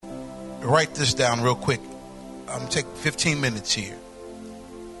Write this down real quick. I'm going to take 15 minutes here.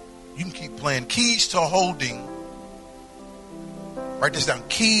 You can keep playing. Keys to holding. Write this down.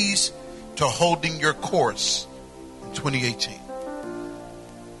 Keys to holding your course in 2018.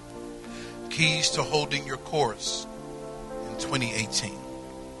 Keys to holding your course in 2018.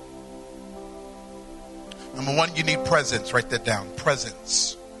 Number one, you need presence. Write that down.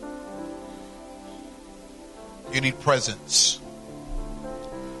 Presence. You need presence.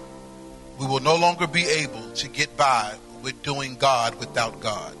 We will no longer be able to get by with doing God without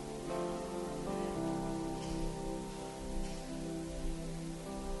God.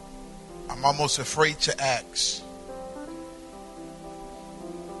 I'm almost afraid to ask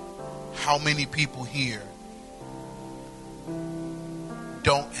how many people here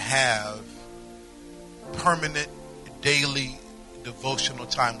don't have permanent daily devotional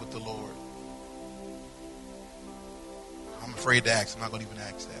time with the Lord. I'm afraid to ask. I'm not going to even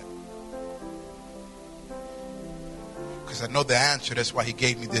ask that. Because I know the answer. That's why he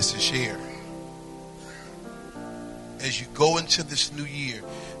gave me this to share. As you go into this new year,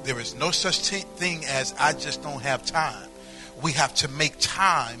 there is no such thing as I just don't have time. We have to make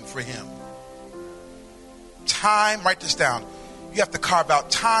time for him. Time, write this down. You have to carve out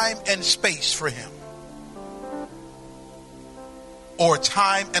time and space for him. Or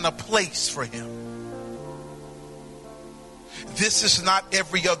time and a place for him. This is not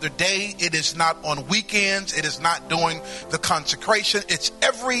every other day. It is not on weekends. It is not during the consecration. It's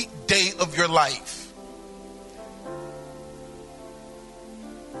every day of your life.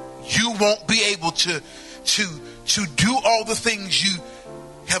 You won't be able to do all the things you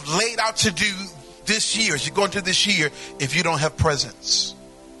have laid out to do this year, as you go into this year, if you don't have presence.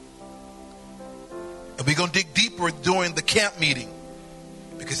 And we're going to dig deeper during the camp meeting.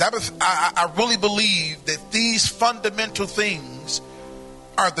 Because I really believe that these fundamental things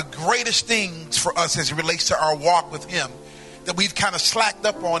are the greatest things for us as it relates to our walk with him that we've kind of slacked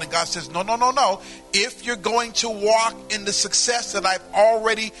up on. And God says, no. If you're going to walk in the success that I've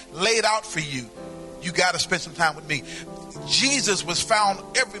already laid out for you, you got to spend some time with me. Jesus was found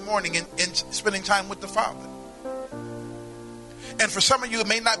every morning in spending time with the Father. And for some of you, it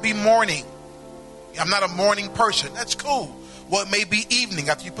may not be morning. I'm not a morning person. That's cool. Well, it may be evening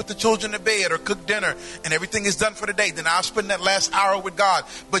after you put the children to bed or cook dinner and everything is done for the day. Then I'll spend that last hour with God.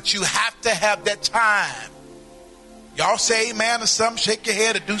 But you have to have that time. Y'all say amen or something. Shake your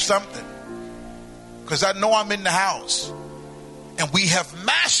head or do something. Because I know I'm in the house. And we have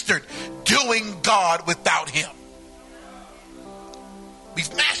mastered doing God without him.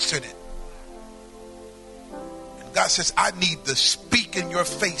 We've mastered it. And God says, I need to speak in your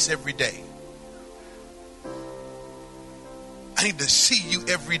face every day. I need to see you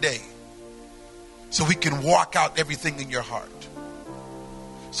every day so we can walk out everything in your heart.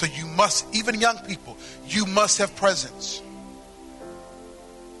 So you must, even young people, you must have presence.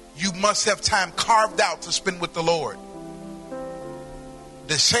 You must have time carved out to spend with the Lord.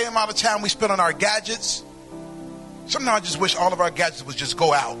 The same amount of time we spend on our gadgets, sometimes I just wish all of our gadgets would just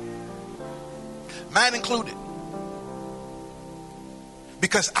go out. Mine included.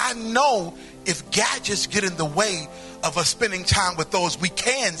 Because I know if gadgets get in the way of us spending time with those we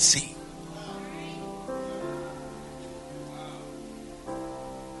can see.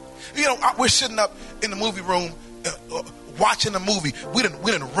 You know, we're sitting up in the movie room watching a movie. We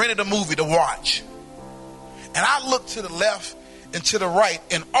done rented a movie to watch. And I look to the left and to the right,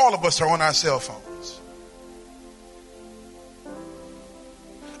 and all of us are on our cell phones.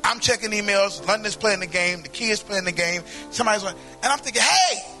 I'm checking emails. London's playing the game. The kids playing the game. Somebody's on, and I'm thinking,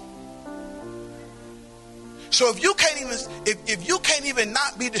 hey. So if you can't even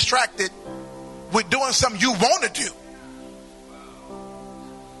not be distracted with doing something you want to do,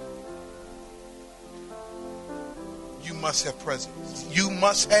 you must have presence. You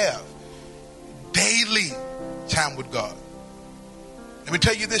must have daily time with God. Let me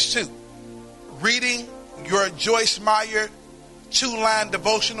tell you this too. Reading your Joyce Meyer 2-line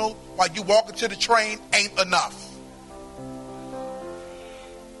devotional while you walk into the train ain't enough.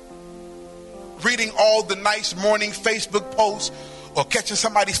 Reading all the nice morning Facebook posts or catching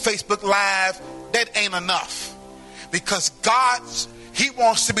somebody's Facebook Live, that ain't enough. Because he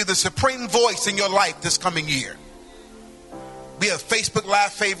wants to be the supreme voice in your life this coming year. We have Facebook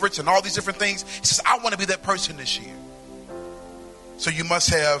Live favorites and all these different things. He says, I want to be that person this year. So you must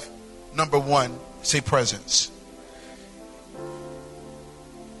have, number one, say presence.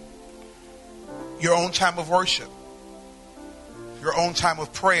 Your own time of worship. Your own time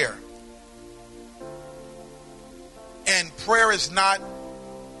of prayer. And prayer is not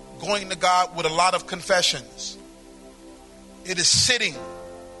going to God with a lot of confessions. It is sitting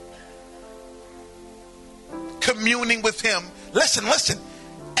communing with him. Listen,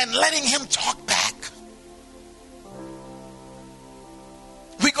 and letting him talk back.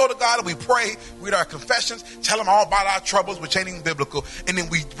 We go to God and we pray, read our confessions, tell him all about our troubles, which ain't even biblical, and then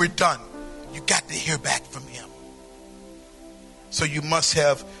we're done. You got to hear back from him. So you must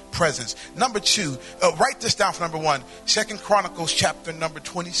have presence. Number two, write this down for number one. 2 Chronicles chapter number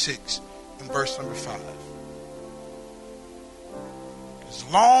 26 and verse number 5. As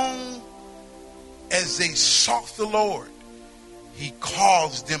long as they sought the Lord, he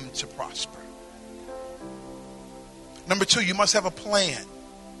caused them to prosper. Number two, you must have a plan.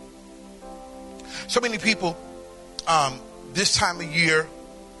 So many people, this time of year,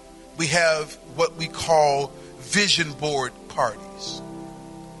 we have what we call vision board parties.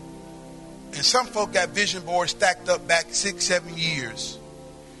 And some folk got vision boards stacked up back 6-7 years.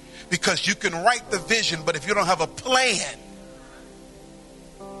 Because you can write the vision, but if you don't have a plan,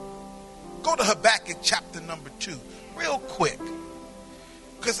 go to Habakkuk chapter number 2 real quick.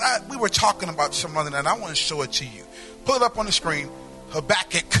 Because we were talking about some other night, and I want to show it to you. Pull it up on the screen.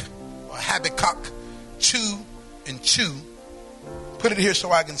 Habakkuk 2 and 2. Put it here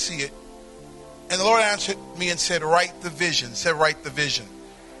so I can see it. And the Lord answered me and said, write the vision. Write the vision.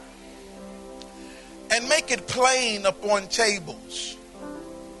 And make it plain upon tables.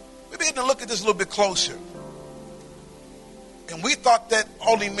 We began to look at this a little bit closer. And we thought that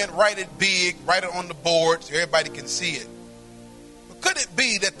only meant write it big, write it on the board so everybody can see it. But could it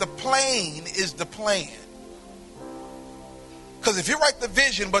be that the plain is the plan? Because if you write the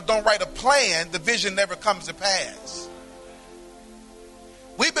vision but don't write a plan, the vision never comes to pass.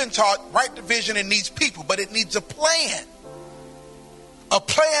 We've been taught, write the vision, it needs people, but it needs a plan. A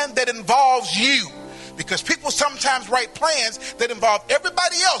plan that involves you. Because people sometimes write plans that involve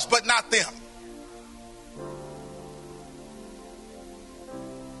everybody else but not them.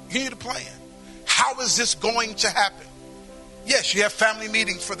 You need a plan. How is this going to happen? Yes, you have family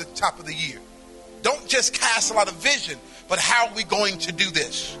meetings for the top of the year. Don't just cast a lot of vision, but how are we going to do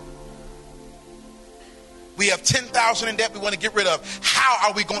this? We have 10,000 in debt we want to get rid of. How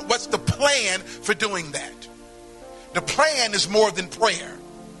are we going? What's the plan for doing that? The plan is more than prayer.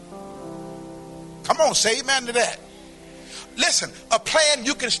 Come on, say amen to that. Listen, a plan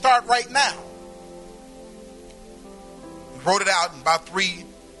you can start right now. We wrote it out in about 3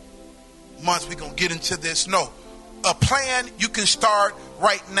 months. We're going to get into this. No, a plan you can start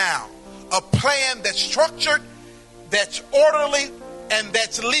right now. A plan that's structured, that's orderly, and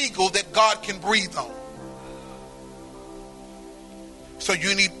that's legal, that God can breathe on. So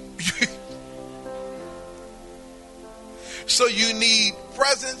you need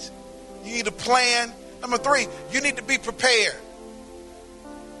presence. You need a plan. Number 3, you need to be prepared.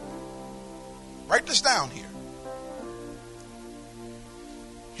 Write this down here.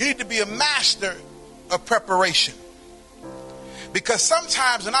 You need to be a master of preparation. Because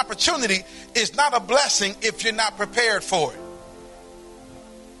sometimes an opportunity is not a blessing if you're not prepared for it.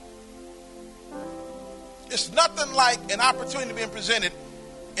 It's nothing like an opportunity being presented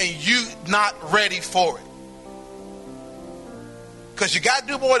and you not ready for it. Because you got to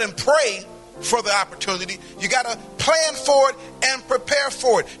do more than pray for the opportunity. You got to plan for it and prepare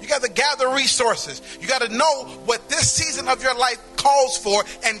for it. You got to gather resources. You got to know what this season of your life calls for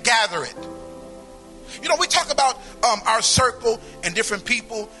and gather it. You know, we talk about our circle and different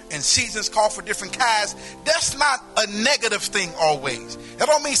people and seasons call for different kinds. That's not a negative thing always. That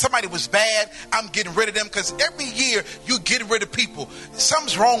don't mean somebody was bad, I'm getting rid of them, because every year you get rid of people.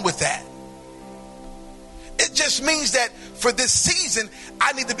 Something's wrong with that. It just means that for this season,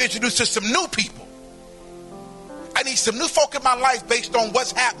 I need to be introduced to some new people. I need some new folk in my life based on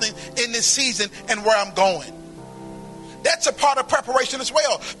what's happening in this season and where I'm going. That's a part of preparation as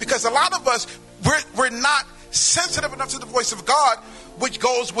well, because a lot of us, we're not sensitive enough to the voice of God, which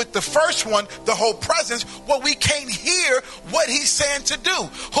goes with the first one, the whole presence, where we can't hear what he's saying to do,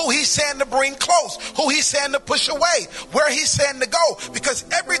 who he's saying to bring close, who he's saying to push away, where he's saying to go, because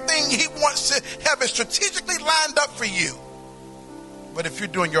everything he wants to have is strategically lined up for you. But if you're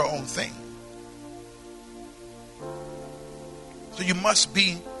doing your own thing, so you must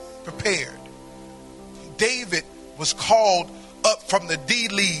be prepared. David was called up from the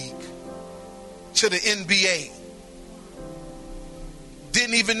D-League to the NBA.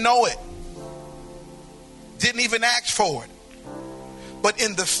 Didn't even know it. Didn't even ask for it. But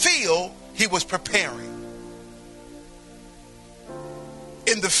in the field, he was preparing.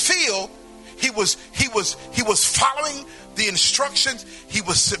 In the field, he was following the instructions. He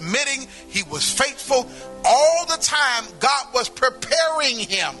was submitting. He was faithful. All the time, God was preparing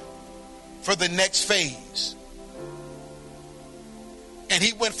him for the next phase. And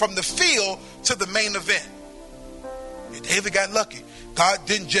he went from the field to the main event. And David got lucky. God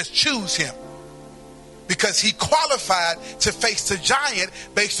didn't just choose him because he qualified to face the giant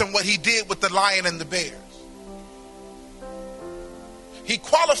based on what he did with the lion and the bears. He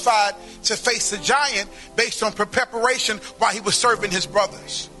qualified to face the giant based on preparation while he was serving his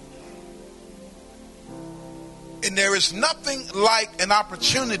brothers. And there is nothing like an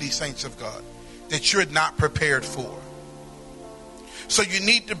opportunity, saints of God, that you're not prepared for. So you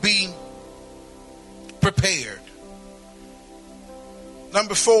need to be prepared.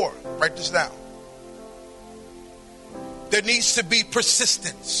 Number 4, write this down. There needs to be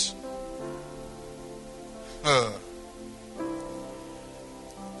persistence. I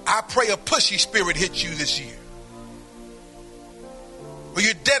pray a pushy spirit hits you this year. Where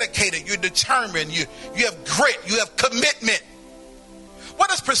you're dedicated, you're determined, you have grit, you have commitment. What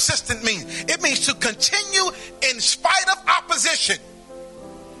does persistent mean? It means to continue in spite of opposition,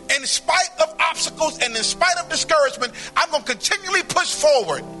 in spite of obstacles, and in spite of discouragement. I'm going to continually push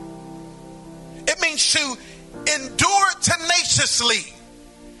forward. It means to endure tenaciously.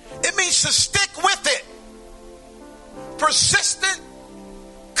 It means to stick with it. Persistent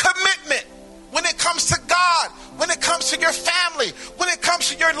commitment when it comes to God, when it comes to your family, when it comes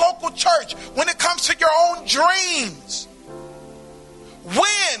to your local church, when it comes to your own dreams.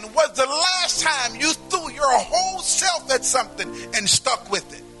 When was the last time you threw your whole self at something and stuck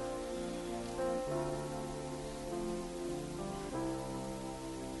with it?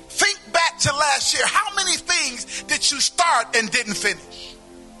 Think back to last year. How many things did you start and didn't finish?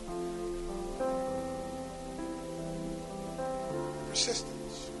 Persistence.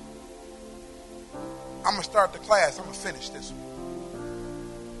 I'm going to start the class. I'm going to finish this one.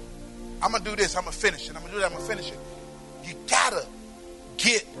 I'm going to do this. I'm going to finish it. I'm going to do that. I'm going to finish it. You got to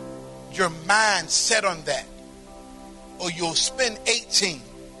get your mind set on that, or you'll spend 18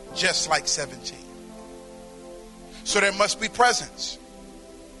 just like 17. So there must be presence.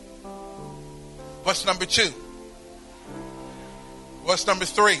 What's number 2? What's number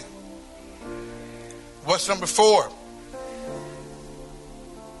 3? What's number 4?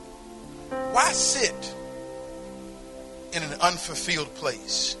 Why sit in an unfulfilled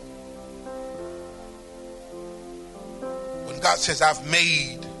place when God says, I've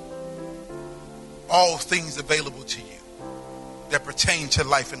made all things available to you that pertain to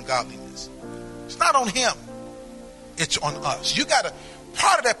life and godliness? It's not on him. It's on us. You got to,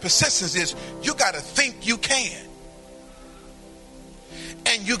 part of that persistence is you got to think you can.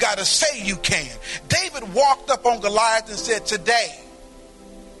 And you got to say you can. David walked up on Goliath and said, today,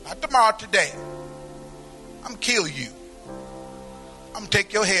 not tomorrow, today, I'm going to kill you. I'm going to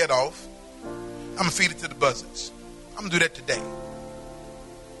take your head off. I'm going to feed it to the buzzards. I'm going to do that today.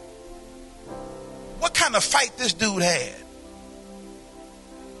 What kind of fight this dude had?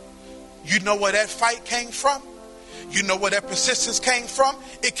 You know where that fight came from? You know where that persistence came from?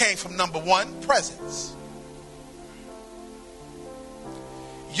 It came from, number 1, presence.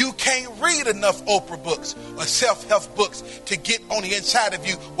 You can't read enough Oprah books or self-help books to get on the inside of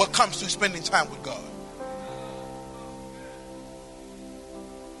you what comes through spending time with God.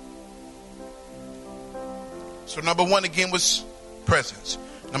 So number 1 again was presence.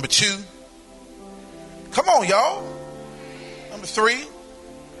 Number 2, come on y'all. Number 3,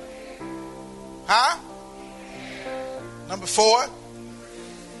 Number 4,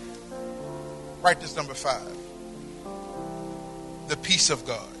 write this number 5. The peace of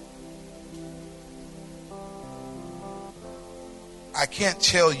God. I can't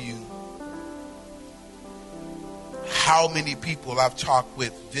tell you how many people I've talked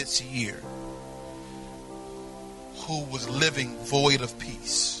with this year who was living void of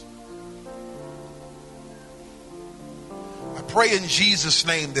peace. I pray in Jesus'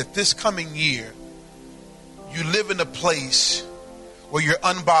 name that this coming year you live in a place where you're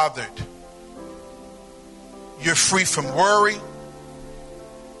unbothered. You're free from worry,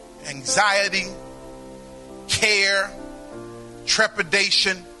 anxiety, care,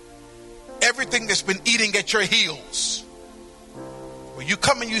 trepidation, everything that's been eating at your heels. Where you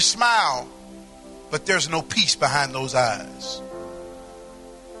come and you smile, but there's no peace behind those eyes.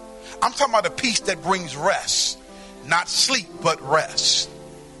 I'm talking about a peace that brings rest, not sleep, but rest.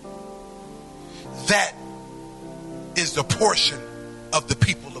 That is the portion of the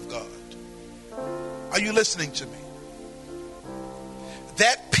people of God. Are you listening to me?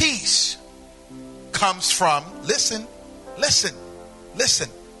 That peace comes from, listen.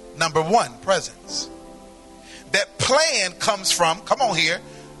 Number 1, presence. That plan comes from, come on here,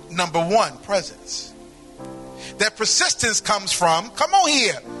 number 1, presence. That persistence comes from, come on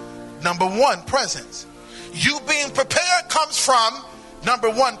here, number 1, presence. You being prepared comes from, number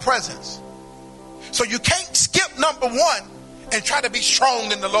 1, presence. So you can't skip number one and try to be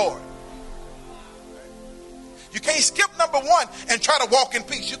strong in the Lord. You can't skip number one and try to walk in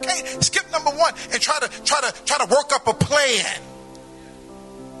peace. You can't skip number one and try to work up a plan.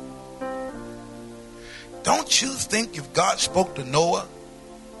 Don't you think if God spoke to Noah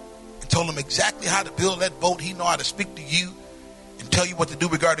and told him exactly how to build that boat, he know how to speak to you and tell you what to do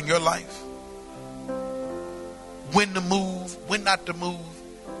regarding your life? When to move, when not to move.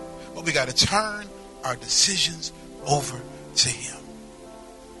 But we got to turn our decisions over to him.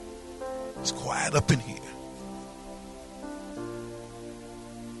 It's quiet up in here.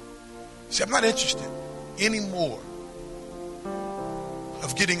 See, I'm not interested anymore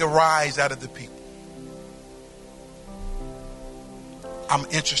of getting a rise out of the people. I'm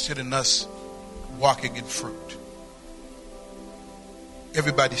interested in us walking in fruit.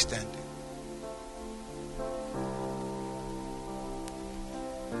 Everybody standing.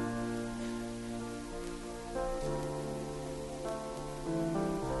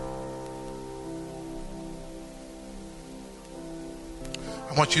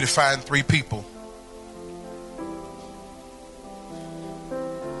 I want you to find 3 people.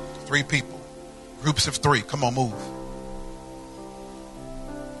 3 people. Groups of 3. Come on, move.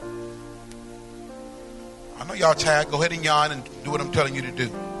 I know y'all tired. Go ahead and yawn and do what I'm telling you to do.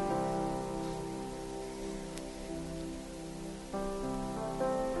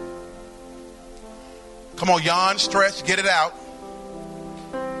 Come on, yawn, stretch, get it out.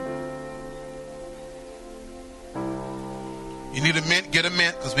 You need a mint, get a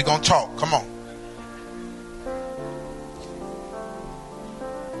mint, because we're going to talk. Come on.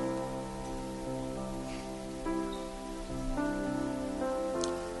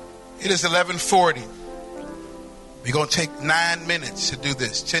 It is 11:40. We're going to take 9 minutes to do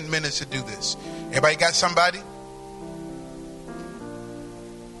this, 10 minutes to do this. Everybody got somebody?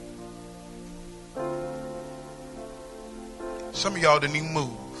 Some of y'all didn't even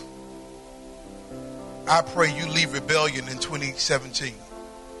move. I pray you leave rebellion in 2017.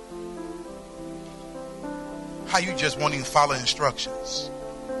 How you just won't even follow instructions?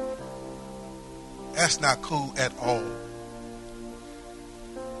 That's not cool at all.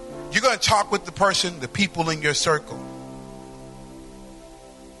 You're going to talk with the person, the people in your circle.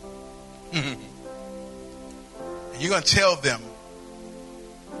 And you're going to tell them,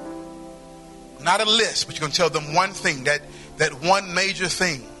 not a list, but you're going to tell them one thing, that one major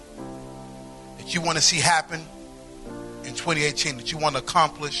thing that you want to see happen in 2018, that you want to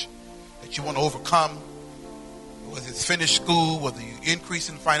accomplish, that you want to overcome, whether it's finish school, whether you increase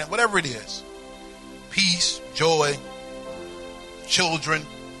in finance, whatever it is. Peace, joy, children,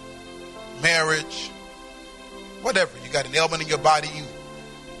 marriage, whatever. You got an ailment in your body,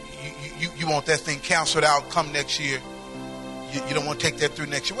 you want that thing canceled out come next year. You don't want to take that through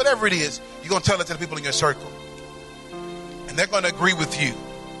next year. Whatever it is, you're going to tell it to the people in your circle. And they're going to agree with you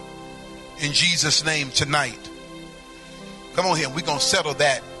in Jesus' name tonight. Come on here. We're going to settle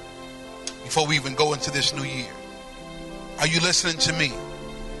that before we even go into this new year. Are you listening to me?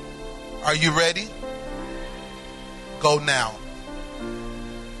 Are you ready? Go now.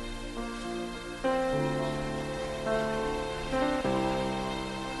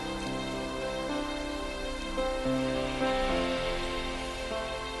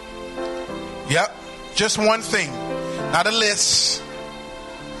 Yep, just one thing, not a list,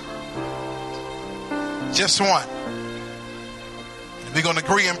 just one. And we're going to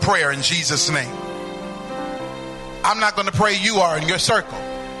agree in prayer in Jesus' name. I'm not going to pray, you are in your circle.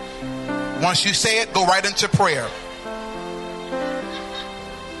 Once you say it, go right into prayer.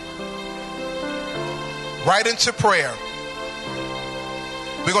 Right into prayer.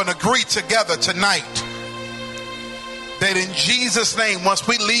 We're going to agree together tonight that in Jesus' name, once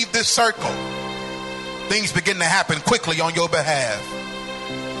we leave this circle, things begin to happen quickly on your behalf.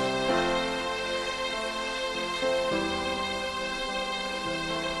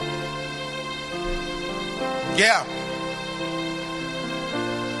 Yeah.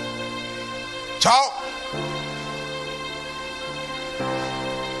 Talk.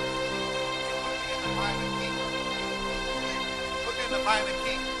 Put me in the mind of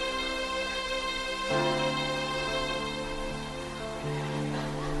key.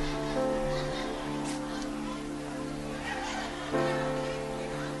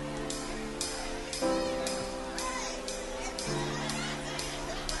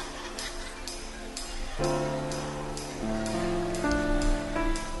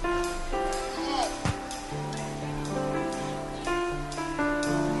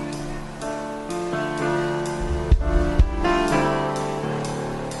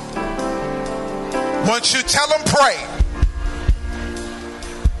 Once you tell them pray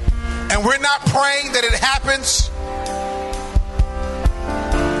And we're not praying that it happens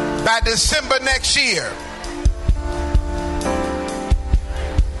by December next year.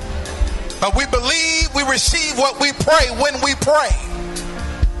 But we believe we receive what we pray when we pray.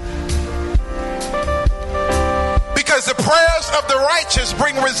 Because the prayers of the righteous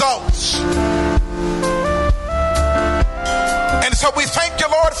bring results. And so we thank you,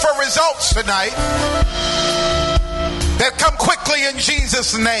 Lord, for results tonight that come quickly in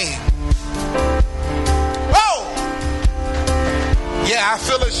Jesus' name. Oh! Yeah, I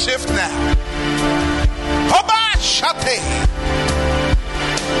feel a shift now. Hoba shate.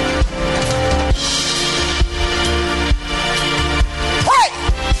 Pray!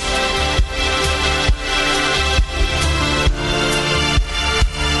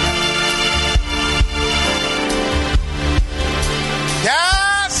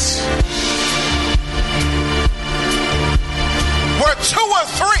 Yes! Where two or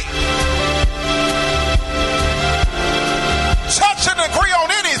three touch and agree on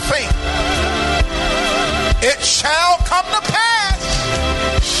anything, it shall come to pass.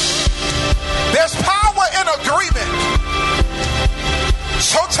 There's power in agreement.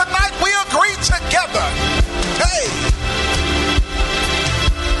 So tonight we agree together. Hey!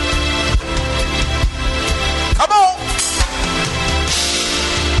 Come on!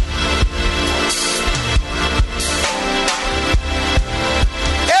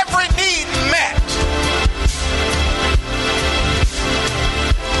 Every need met.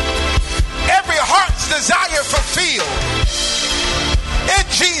 Every heart's desire fulfilled. In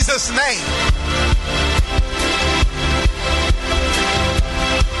Jesus' name.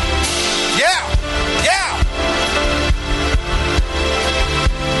 Yeah, yeah.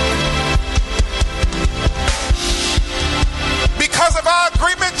 Because of our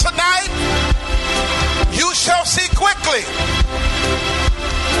agreement tonight, you shall see quickly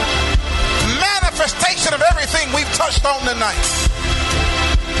manifestation of everything we've touched on tonight.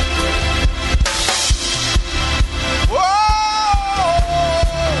 Whoa!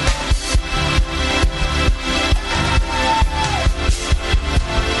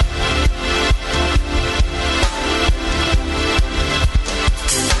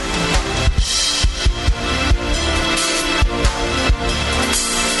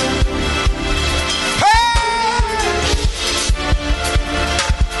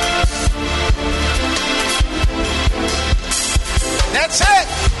 That's it.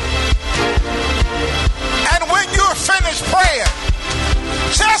 And when you're finished praying,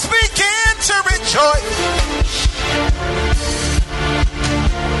 just begin to rejoice.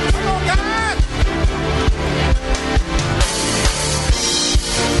 Come on, God.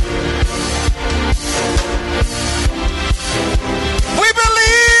 We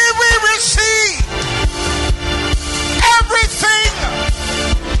believe we receive everything.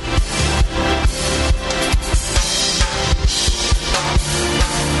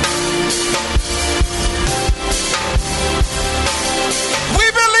 We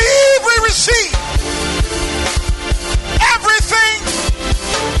believe we receive everything.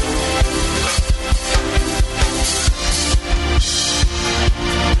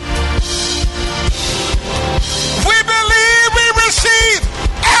 We believe we receive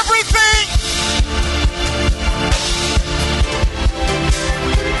everything.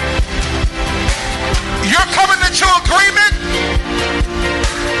 You're coming into agreement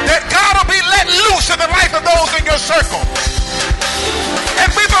that God will be let loose in the life of those in your circle. And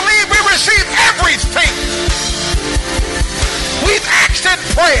we believe we receive everything. We've asked in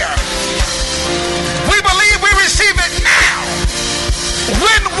prayer. We believe we receive it now.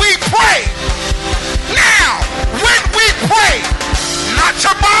 When we pray. Now. When we pray. Not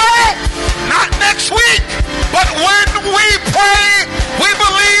tomorrow. Not next week. But when we pray, we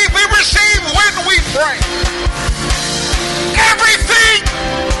believe we receive when we pray. Everything.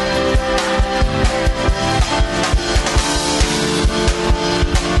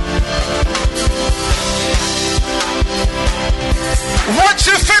 Once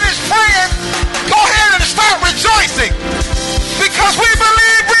you finish praying, go ahead and start rejoicing. Because we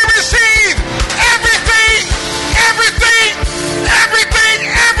believe we receive everything, everything, everything,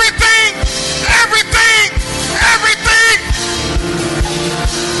 everything, everything, everything.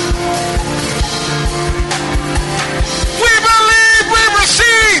 We believe we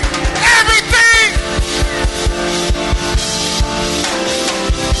receive everything.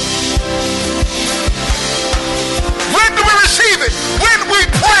 When do we receive it? When we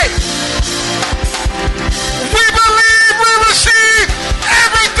pray.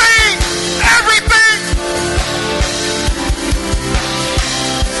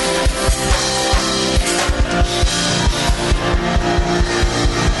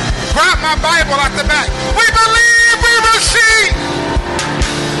 my Bible at the back. We believe, we receive.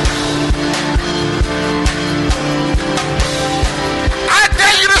 I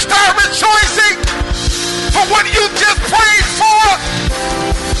dare you to start rejoicing for what you just prayed for.